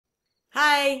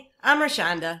Hi, I'm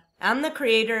Rashonda. I'm the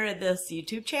creator of this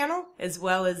YouTube channel, as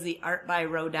well as the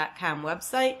artbyro.com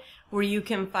website, where you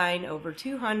can find over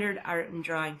 200 art and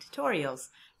drawing tutorials.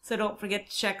 So don't forget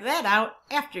to check that out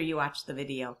after you watch the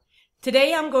video.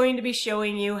 Today I'm going to be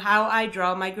showing you how I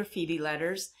draw my graffiti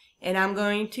letters, and I'm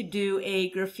going to do a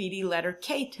graffiti letter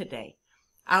K today.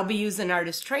 I'll be using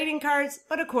artist trading cards,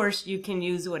 but of course you can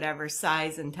use whatever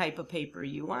size and type of paper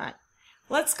you want.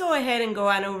 Let's go ahead and go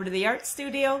on over to the art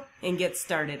studio and get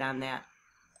started on that.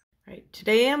 All right,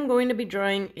 today I'm going to be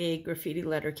drawing a graffiti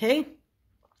letter K.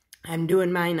 I'm doing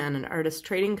mine on an artist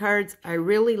trading cards. I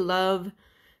really love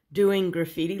doing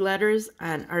graffiti letters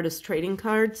on artist trading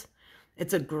cards.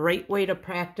 It's a great way to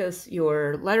practice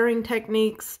your lettering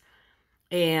techniques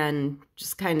and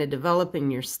just kind of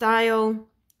developing your style,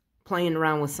 playing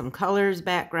around with some colors,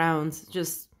 backgrounds.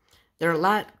 They're a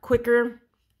lot quicker.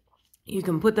 You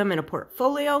can put them in a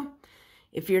portfolio.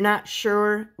 If you're not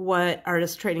sure what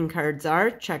artist trading cards are,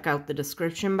 check out the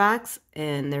description box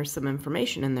and there's some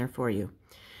information in there for you.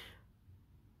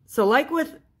 So like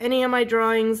with any of my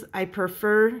drawings, I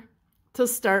prefer to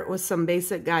start with some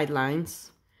basic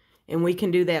guidelines, and we can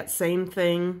do that same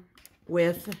thing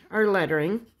with our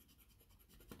lettering.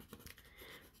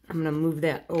 I'm going to move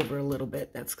that over a little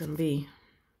bit. That's going to be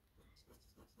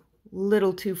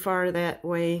little too far that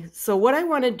way. So what I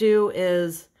want to do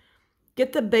is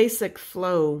get the basic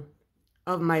flow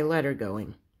of my letter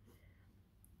going.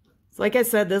 So like I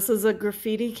said, this is a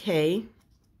graffiti K,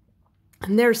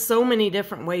 and there's so many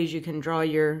different ways you can draw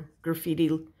your graffiti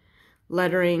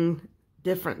lettering,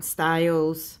 different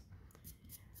styles.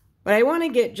 But I want to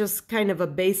get just kind of a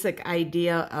basic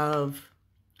idea of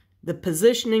the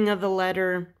positioning of the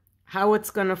letter, how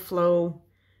it's going to flow,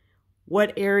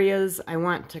 what areas I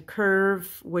want to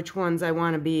curve, which ones I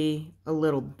want to be a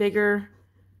little bigger.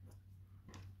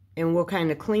 And we'll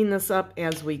kind of clean this up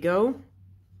as we go.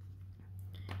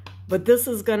 But this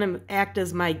is going to act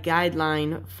as my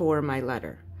guideline for my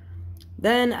letter.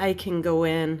 Then I can go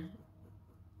in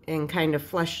and kind of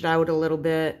flesh it out a little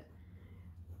bit,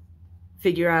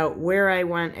 figure out where I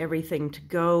want everything to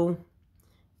go,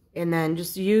 and then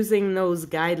just using those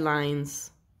guidelines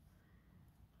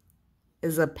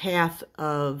is a path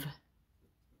of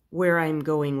where I'm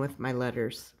going with my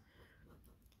letters.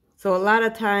 So a lot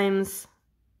of times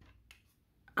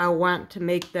I'll want to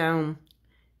make them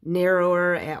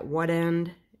narrower at one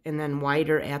end and then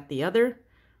wider at the other.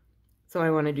 So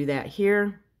I want to do that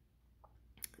here.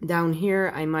 Down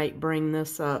here I might bring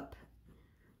this up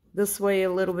this way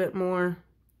a little bit more.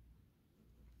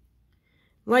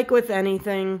 Like with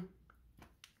anything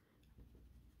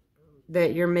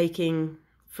that you're making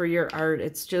for your art,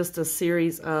 it's just a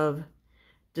series of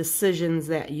decisions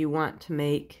that you want to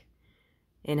make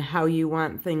and how you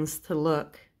want things to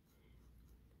look.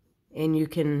 And you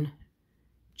can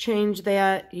change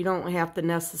that. You don't have to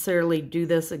necessarily do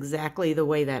this exactly the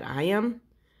way that I am.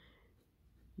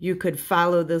 You could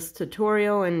follow this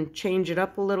tutorial and change it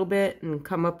up a little bit and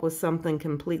come up with something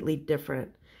completely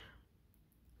different.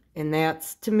 And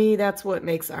to me, that's what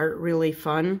makes art really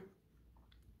fun,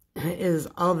 is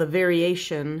all the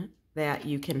variation that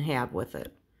you can have with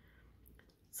it.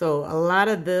 So a lot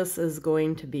of this is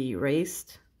going to be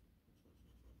erased.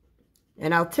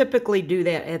 And I'll typically do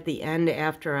that at the end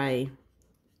after I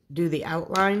do the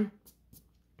outline.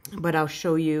 But I'll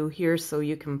show you here so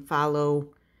you can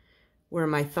follow where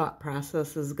my thought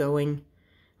process is going.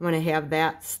 I'm going to have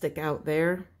that stick out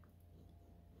there.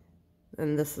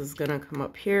 And this is going to come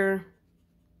up here.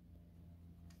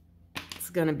 It's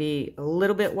going to be a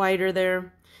little bit wider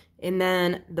there. And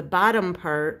then the bottom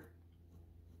part,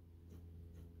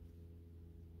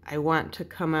 I want to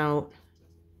come out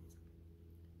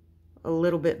a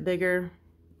little bit bigger.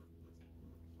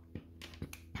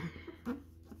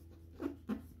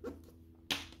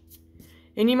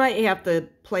 And you might have to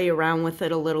play around with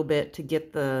it a little bit to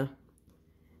get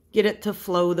it to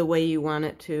flow the way you want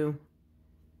it to.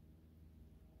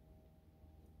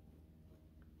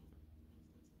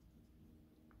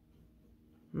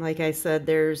 Like I said,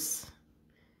 there's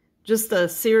just a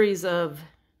series of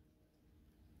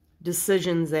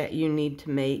decisions that you need to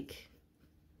make.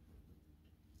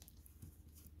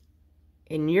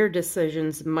 And your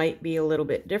decisions might be a little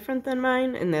bit different than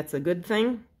mine, and that's a good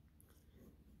thing.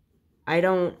 I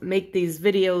don't make these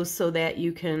videos so that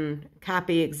you can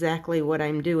copy exactly what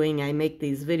I'm doing. I make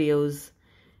these videos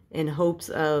in hopes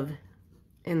of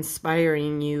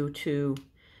inspiring you to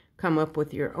come up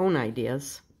with your own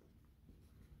ideas.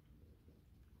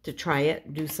 To try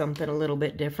it, do something a little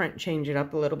bit different, change it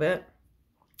up a little bit.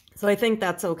 So I think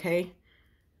that's okay.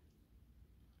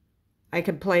 I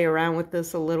could play around with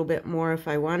this a little bit more if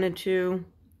I wanted to.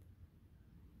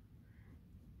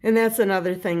 And that's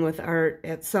another thing with art.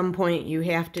 At some point you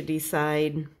have to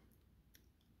decide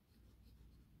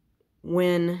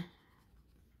when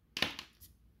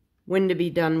to be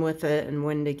done with it and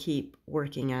when to keep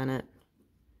working on it.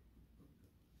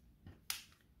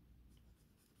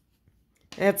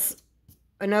 That's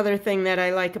another thing that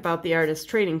I like about the artist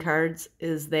trading cards,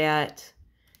 is that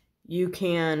you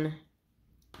can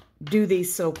do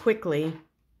these so quickly,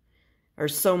 or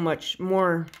so much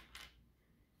more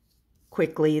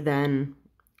quickly than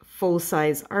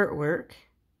full-size artwork,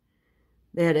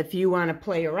 that if you want to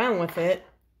play around with it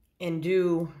and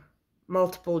do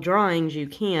multiple drawings, you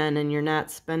can, and you're not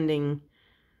spending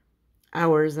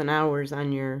hours and hours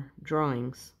on your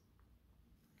drawings.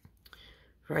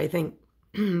 For I think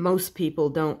most people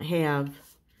don't have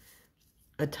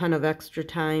a ton of extra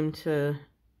time to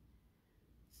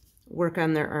work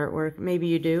on their artwork. Maybe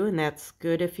you do, and that's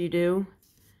good if you do.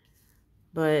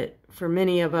 But for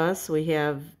many of us, we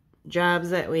have jobs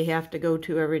that we have to go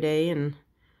to every day, and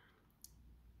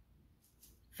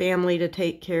family to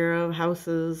take care of,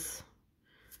 houses,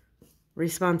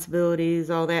 responsibilities,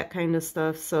 all that kind of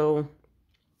stuff. So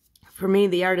for me,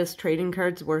 the artist trading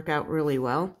cards work out really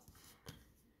well.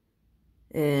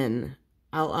 And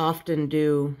I'll often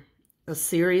do a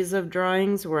series of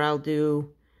drawings where I'll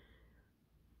do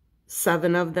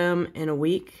 7 of them in a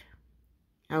week.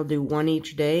 I'll do 1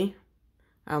 each day.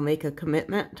 I'll make a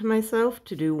commitment to myself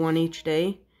to do 1 each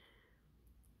day.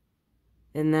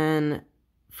 And then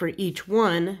for each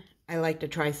one, I like to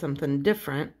try something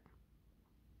different.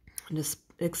 Just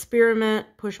experiment,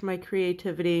 push my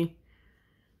creativity,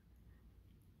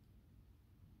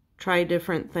 try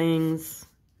different things.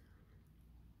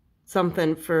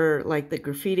 Something for like the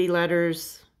graffiti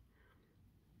letters,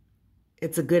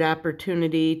 it's a good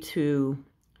opportunity to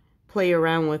play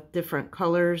around with different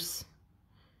colors,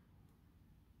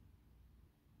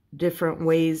 different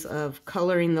ways of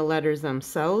coloring the letters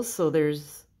themselves. So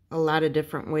there's a lot of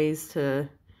different ways to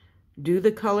do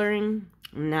the coloring,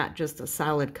 not just a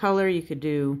solid color. You could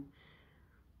do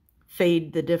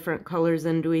fade the different colors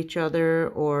into each other,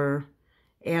 or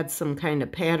add some kind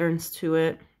of patterns to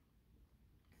it.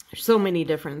 There's so many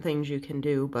different things you can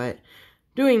do, but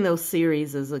doing those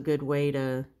series is a good way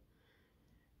to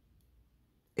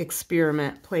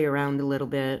experiment, play around a little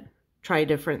bit, try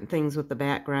different things with the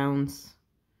backgrounds.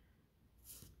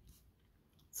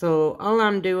 So all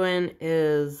I'm doing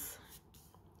is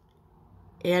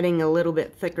adding a little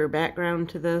bit thicker background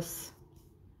to this.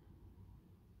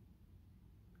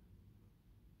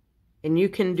 And you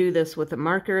can do this with a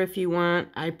marker if you want.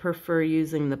 I prefer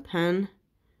using the pen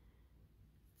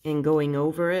and going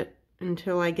over it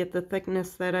until I get the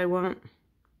thickness that I want.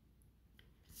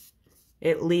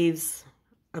 It leaves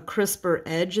a crisper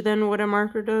edge than what a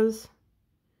marker does.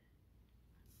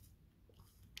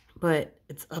 But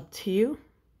it's up to you.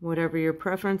 Whatever your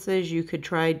preference is, you could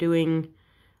try doing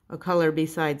a color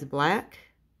besides black,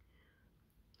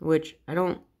 which I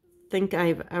don't think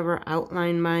I've ever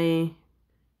outlined my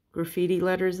graffiti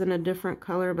letters in a different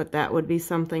color, but that would be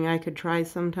something I could try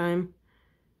sometime.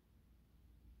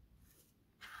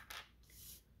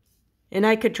 And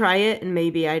I could try it, and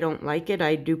maybe I don't like it.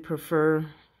 I do prefer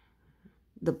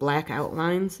the black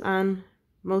outlines on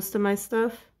most of my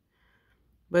stuff.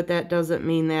 But that doesn't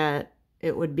mean that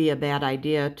it would be a bad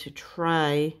idea to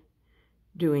try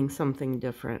doing something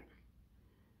different.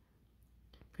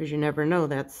 Because you never know.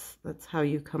 That's how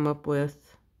you come up with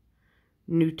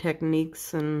new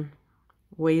techniques and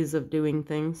ways of doing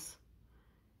things.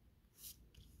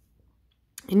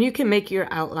 And you can make your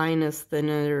outline as thin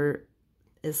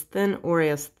or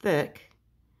as thick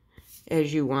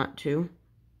as you want to.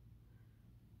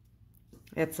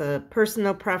 It's a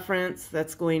personal preference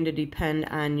that's going to depend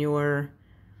on your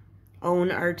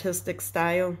own artistic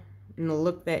style and the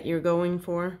look that you're going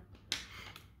for.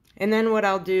 And then what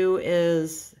I'll do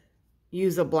is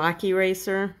use a block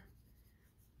eraser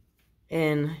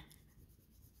and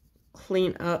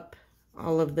clean up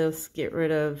all of this, get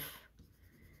rid of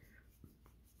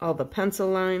all the pencil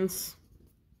lines,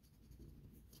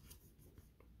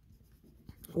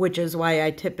 which is why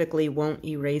I typically won't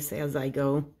erase as I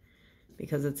go,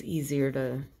 because it's easier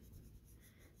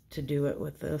to do it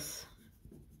with this.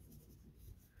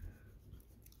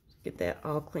 Get that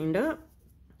all cleaned up.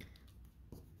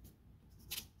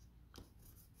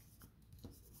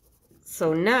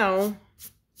 So now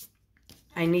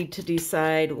I need to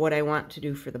decide what I want to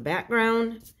do for the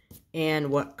background and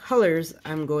what colors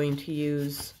I'm going to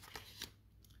use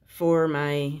for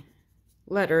my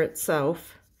letter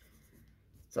itself.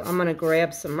 So I'm going to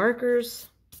grab some markers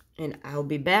and I'll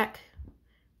be back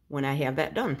when I have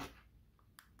that done.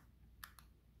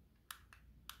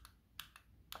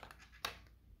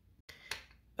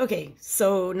 Okay,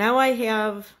 so now I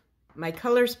have my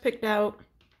colors picked out.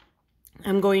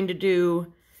 I'm going to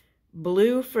do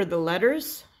blue for the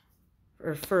letters,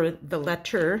 or for the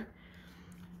letter.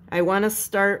 I want to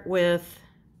start with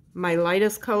my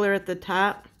lightest color at the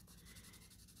top,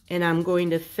 and I'm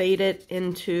going to fade it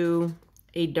into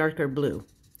a darker blue.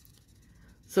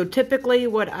 So typically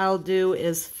what I'll do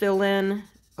is fill in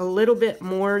a little bit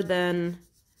more than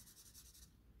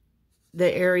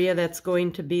the area that's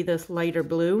going to be this lighter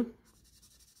blue,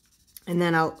 and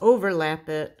then I'll overlap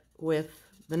it with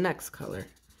the next color.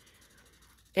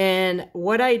 And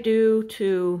what I do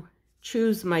to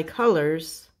choose my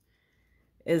colors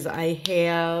is I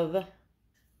have,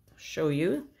 show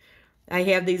you, I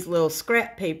have these little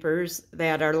scrap papers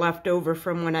that are left over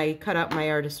from when I cut out my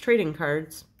artist trading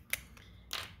cards,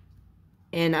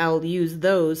 and I'll use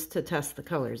those to test the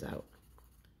colors out.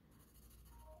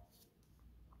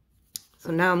 So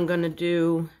now I'm going to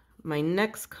do my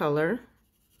next color,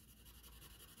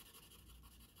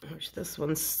 which this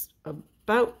one's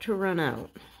about to run out.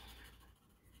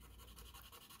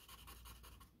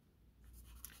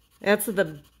 That's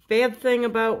the bad thing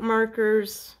about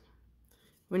markers.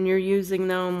 When you're using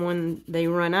them, when they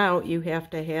run out, you have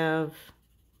to have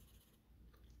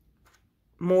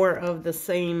more of the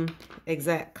same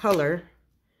exact color,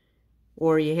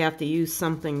 or you have to use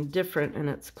something different in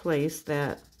its place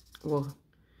that will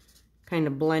kind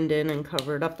of blend in and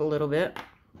cover it up a little bit.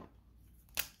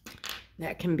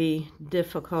 That can be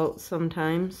difficult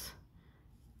sometimes.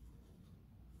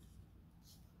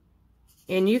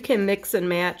 And you can mix and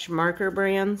match marker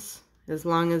brands as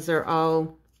long as they're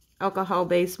all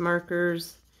alcohol-based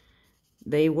markers.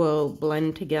 They will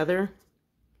blend together.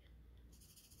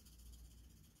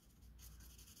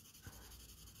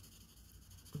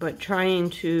 But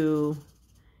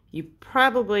you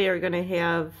probably are going to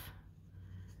have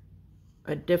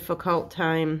a difficult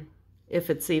time, if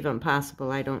it's even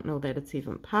possible. I don't know that it's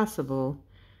even possible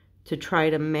to try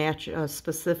to match a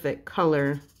specific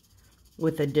color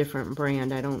with a different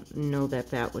brand. I don't know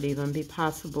that that would even be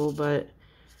possible, but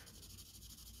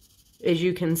as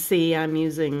you can see, I'm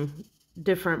using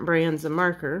different brands of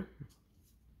marker.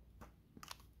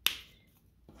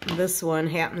 This one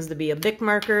happens to be a Bic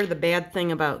marker. The bad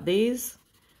thing about these,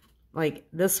 like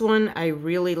this one, I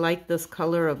really like this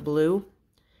color of blue,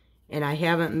 and I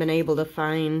haven't been able to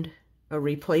find a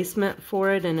replacement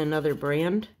for it in another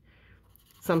brand,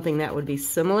 something that would be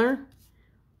similar.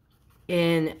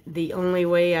 And the only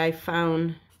way I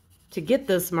found to get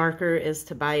this marker is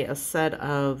to buy a set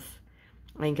of,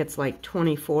 I think it's like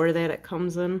 24 that it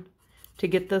comes in to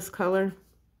get this color.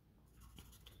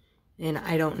 And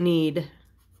I don't need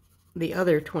the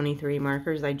other 23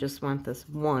 markers, I just want this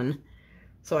one.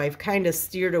 So I've kind of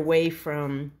steered away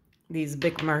from these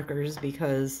Bic markers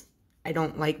because I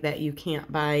don't like that you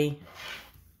can't buy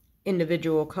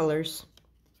individual colors.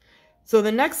 So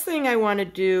the next thing I want to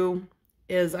do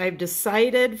is I've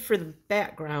decided for the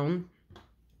background,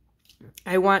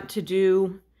 I want to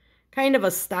do kind of a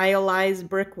stylized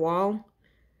brick wall.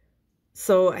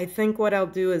 So I think what I'll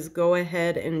do is go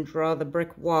ahead and draw the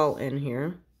brick wall in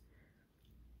here.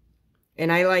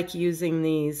 And I like using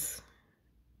these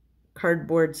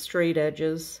cardboard straight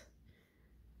edges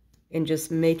and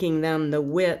just making them the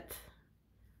width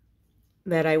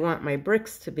that I want my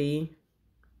bricks to be.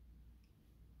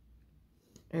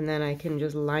 And then I can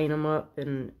just line them up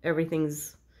and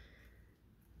everything's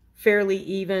fairly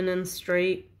even and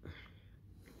straight.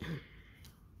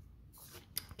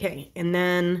 Okay, and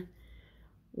then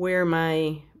where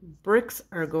my bricks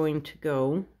are going to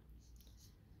go,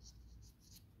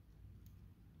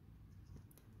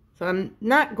 so I'm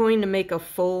not going to make a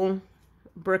full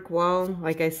brick wall.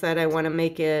 Like I said, I want to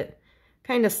make it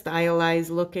kind of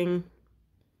stylized looking.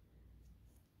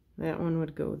 That one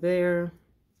would go there.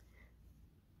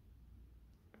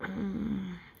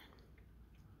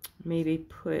 Maybe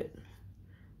put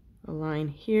a line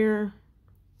here.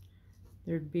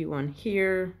 There'd be one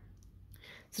here.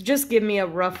 So just give me a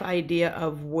rough idea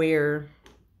of where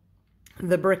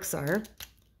the bricks are.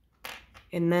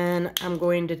 And then I'm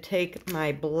going to take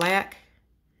my black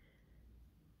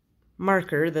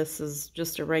marker. This is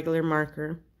just a regular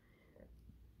marker.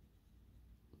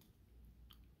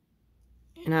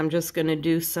 And I'm just going to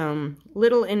do some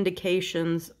little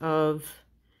indications of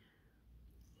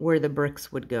where the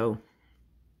bricks would go.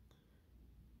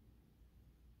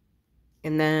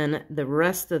 And then the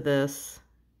rest of this,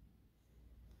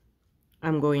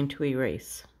 I'm going to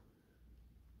erase.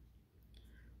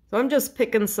 So I'm just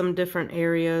picking some different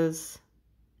areas,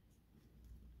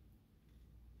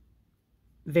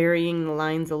 varying the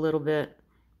lines a little bit.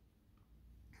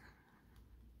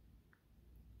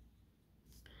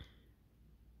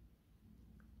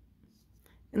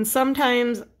 And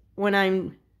sometimes when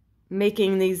I'm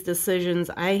making these decisions,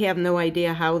 I have no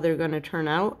idea how they're going to turn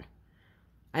out.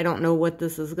 I don't know what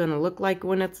this is going to look like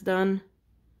when it's done.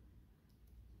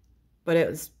 But it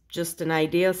was just an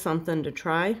idea, something to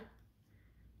try.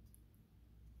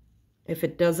 If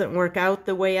it doesn't work out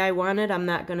the way I want it, I'm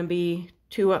not going to be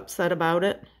too upset about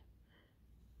it.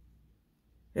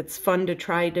 It's fun to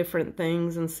try different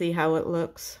things and see how it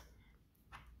looks.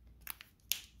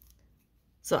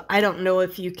 So I don't know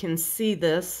if you can see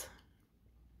this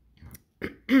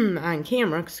on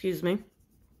camera, excuse me.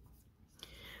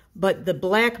 But the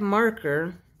black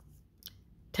marker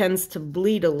tends to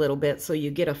bleed a little bit, so you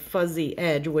get a fuzzy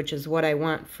edge, which is what I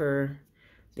want for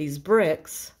these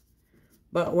bricks.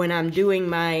 But when I'm doing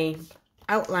my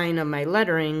outline of my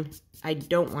lettering, I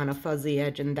don't want a fuzzy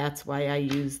edge, and that's why I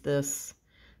use this.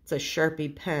 It's a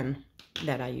Sharpie pen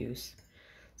that I use.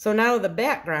 So now the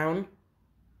background,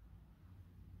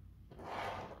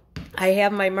 I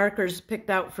have my markers picked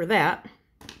out for that,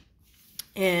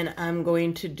 and I'm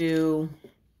going to do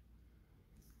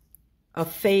a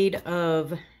fade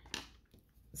of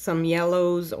some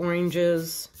yellows,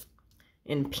 oranges,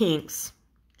 and pinks,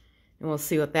 and we'll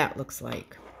see what that looks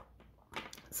like.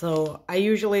 So I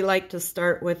usually like to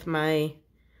start with my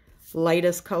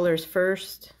lightest colors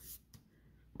first.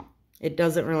 It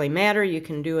doesn't really matter, you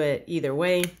can do it either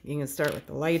way. You can start with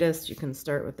the lightest, you can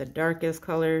start with the darkest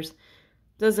colors,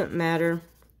 doesn't matter.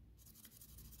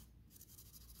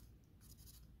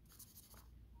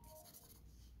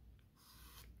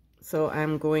 So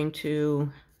I'm going to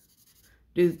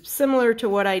do similar to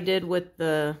what I did with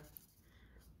the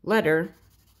letter,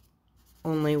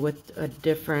 only with a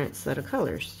different set of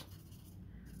colors.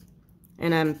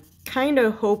 And I'm kind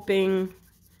of hoping,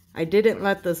 I didn't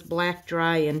let this black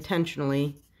dry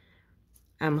intentionally.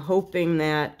 I'm hoping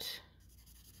that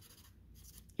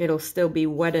it'll still be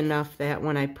wet enough that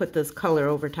when I put this color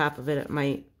over top of it, it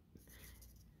might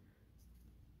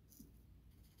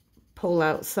pull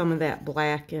out some of that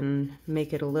black and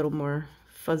make it a little more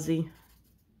fuzzy.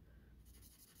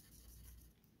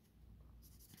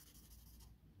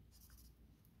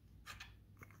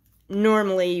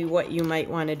 Normally what you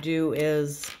might want to do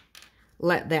is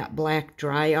let that black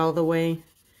dry all the way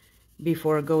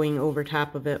before going over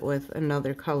top of it with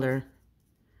another color.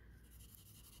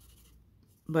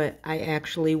 But I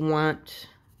actually want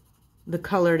the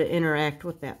color to interact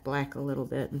with that black a little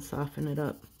bit and soften it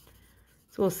up.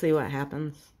 So we'll see what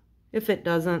happens. If it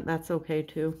doesn't, that's okay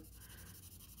too.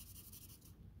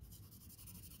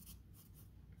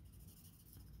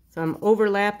 So I'm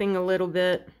overlapping a little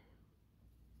bit.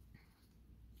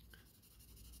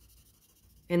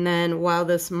 And then while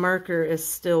this marker is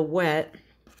still wet,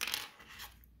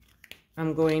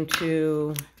 I'm going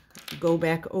to go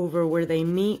back over where they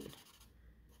meet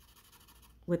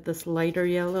with this lighter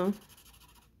yellow.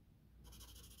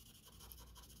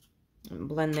 And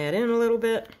blend that in a little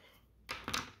bit.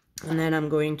 And then I'm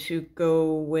going to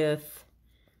go with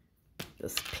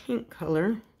this pink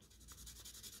color.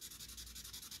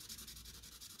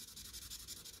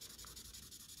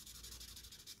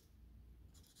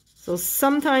 So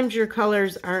sometimes your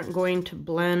colors aren't going to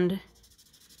blend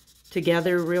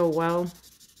together real well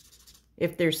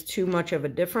if there's too much of a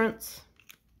difference.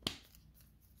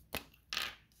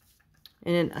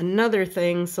 And another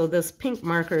thing, so this pink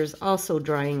marker is also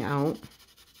drying out.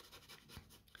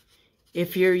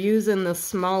 If you're using the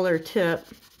smaller tip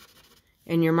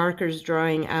and your marker's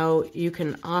drying out, you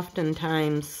can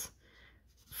oftentimes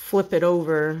flip it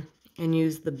over and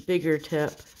use the bigger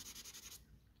tip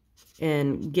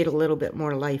and get a little bit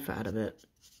more life out of it.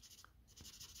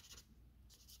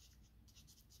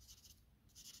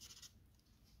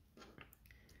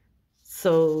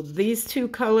 So these two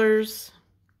colors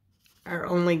are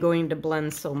only going to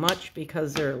blend so much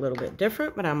because they're a little bit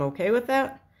different, but I'm okay with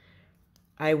that.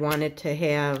 I wanted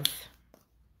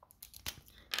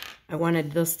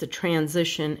this to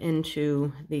transition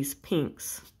into these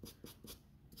pinks.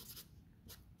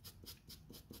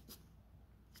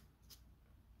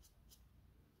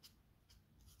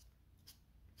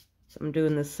 So I'm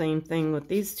doing the same thing with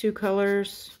these two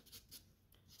colors.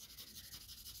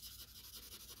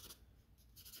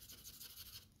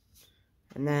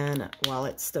 And then while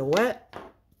it's still wet,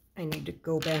 I need to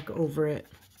go back over it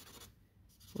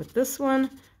with this one.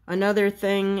 Another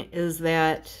thing is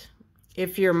that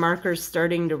if your marker's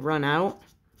starting to run out,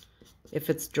 if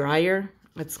it's drier,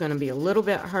 it's going to be a little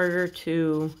bit harder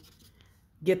to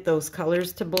get those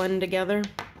colors to blend together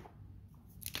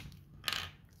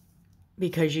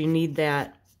because you need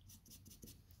that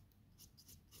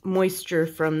moisture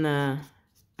from the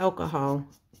alcohol.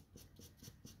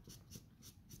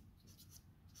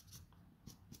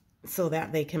 so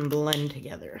that they can blend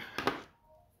together.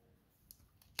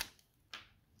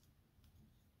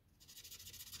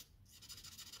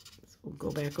 So we'll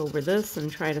go back over this and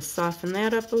try to soften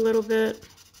that up a little bit.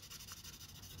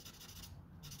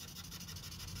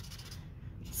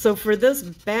 So for this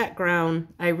background,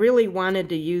 I really wanted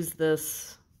to use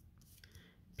this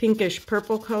pinkish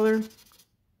purple color.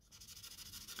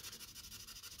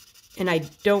 And I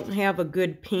don't have a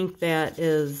good pink that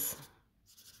is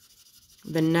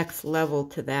the next level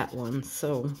to that one.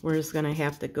 So we're just going to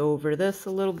have to go over this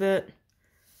a little bit,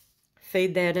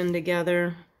 fade that in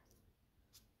together.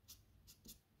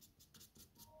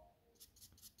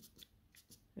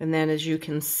 And then as you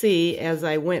can see, as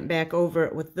I went back over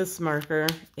it with this marker,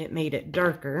 it made it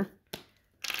darker.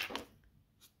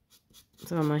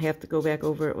 So I'm going to have to go back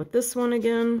over it with this one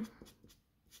again.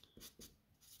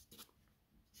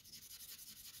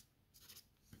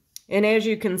 And as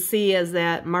you can see, as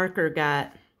that marker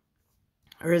got,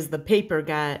 or as the paper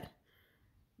got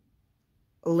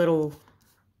a little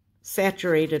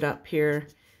saturated up here,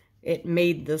 it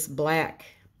made this black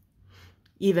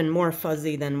even more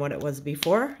fuzzy than what it was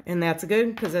before. And that's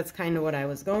good, because that's kind of what I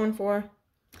was going for.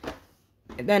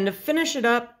 And then to finish it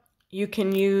up, you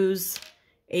can use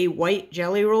a white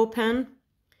Jelly Roll pen,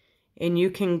 and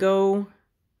you can go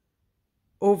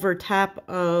over top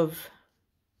of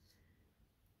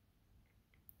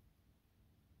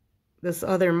this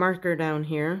other marker down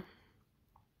here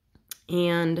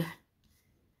and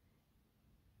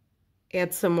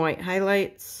add some white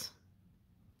highlights,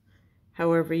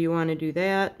 however you want to do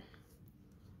that.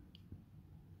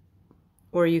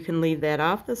 Or you can leave that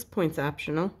off. This point's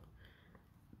optional.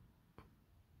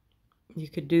 You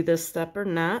could do this step or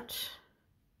not.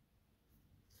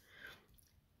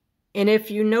 And if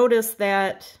you notice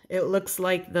that it looks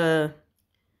like the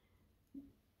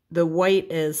white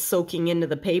is soaking into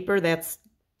the paper, that's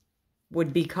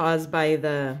would be caused by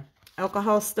the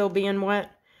alcohol still being wet.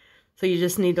 So you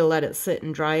just need to let it sit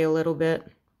and dry a little bit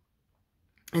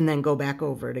and then go back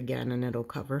over it again and it'll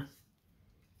cover.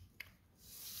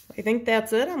 I think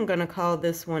that's it. I'm going to call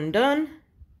this one done.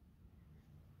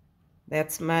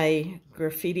 That's my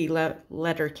graffiti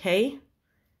letter K.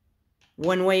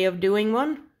 One way of doing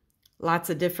one. Lots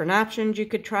of different options you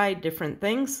could try, different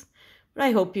things. But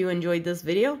I hope you enjoyed this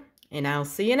video, and I'll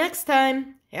see you next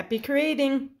time. Happy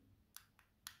creating!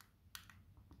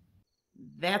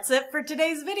 That's it for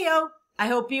today's video. I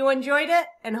hope you enjoyed it,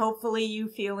 and hopefully you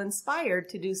feel inspired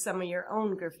to do some of your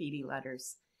own graffiti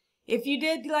letters. If you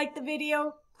did like the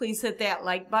video, please hit that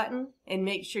like button, and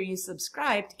make sure you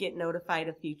subscribe to get notified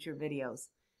of future videos.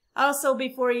 Also,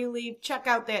 before you leave, check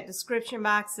out that description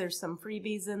box. There's some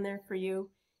freebies in there for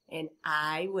you, and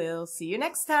I will see you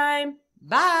next time.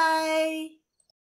 Bye!